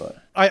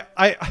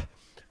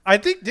I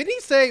think, didn't he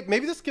say,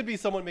 maybe this could be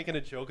someone making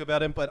a joke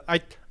about him, but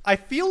I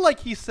feel like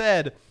he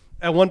said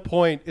at one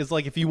point is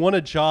like, if you want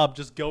a job,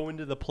 just go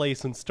into the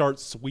place and start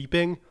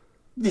sweeping.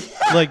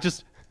 Like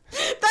just,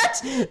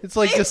 it's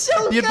like just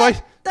so the good.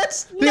 advice.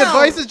 The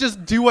advice is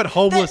just do what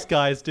homeless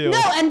guys do.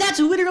 No, and that's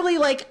literally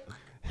like,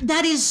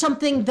 that is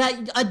something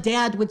that a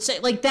dad would say.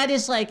 Like, that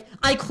is like,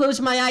 I close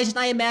my eyes and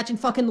I imagine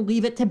fucking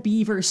Leave It to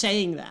Beaver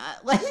saying that.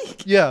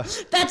 Like, yeah,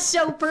 that's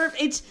so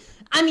perfect.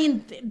 I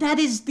mean, that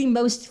is the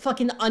most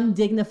fucking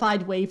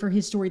undignified way for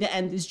his story to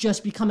end, is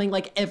just becoming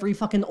like every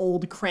fucking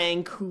old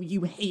crank who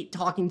you hate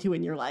talking to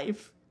in your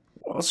life.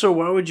 Also,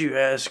 why would you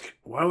ask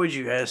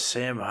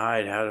Sam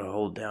Hyde how to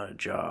hold down a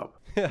job?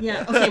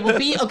 Yeah.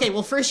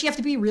 Well, first you have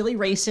to be really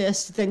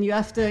racist. Then you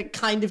have to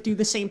kind of do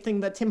the same thing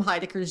that Tim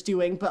Heidecker's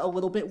doing, but a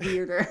little bit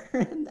weirder.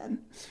 And then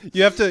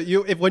you have to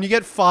when you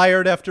get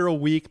fired after a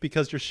week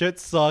because your shit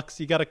sucks,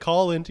 you got to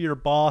call into your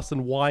boss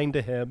and whine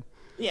to him.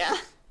 Yeah.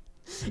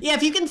 Yeah,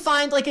 if you can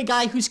find like a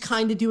guy who's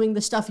kind of doing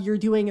the stuff you're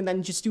doing and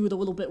then just do it a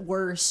little bit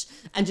worse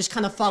and just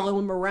kind of follow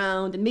him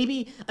around and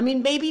maybe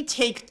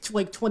take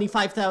like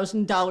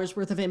 $25,000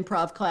 worth of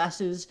improv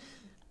classes.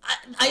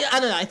 I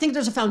don't know. I think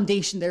there's a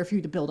foundation there for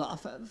you to build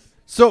off of.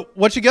 So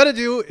what you got to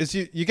do is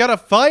you got to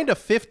find a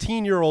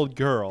 15-year-old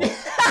girl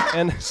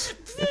and it's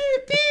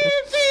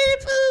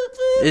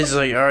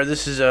like, all right,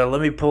 this is let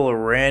me pull a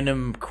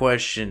random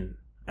question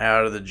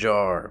out of the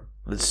jar.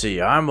 Let's see.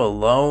 I'm a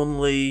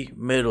lonely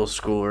middle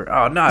schooler.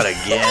 Oh, not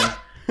again.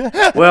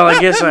 Well, I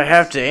guess I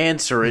have to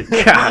answer it.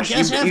 Gosh, I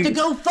guess I have to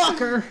go fuck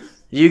her.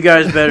 You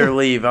guys better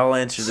leave. I'll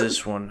answer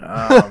this one.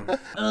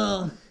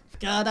 Oh,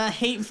 God, I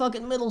hate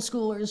fucking middle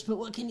schoolers, but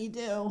what can you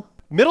do?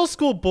 Middle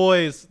school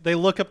boys, they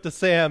look up to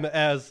Sam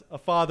as a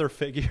father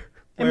figure.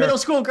 And middle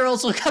school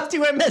girls look up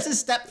to him as a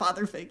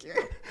stepfather figure.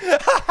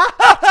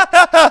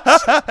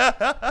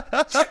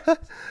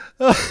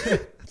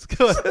 That's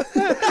good.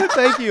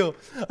 Thank you.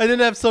 I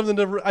didn't have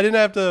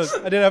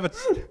a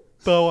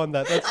bow on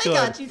that. That's good.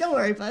 I got you. Don't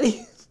worry,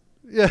 buddy.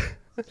 Yeah.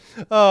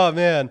 Oh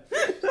man.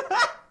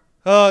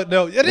 Oh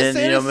no. Then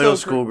middle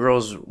school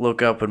girls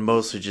look up and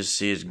mostly just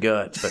see his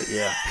gut. But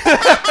yeah.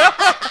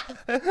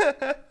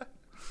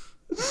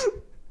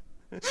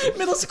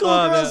 Middle school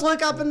girls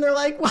look up and they're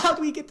like, "Wow,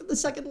 do we get to the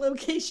second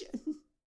location?"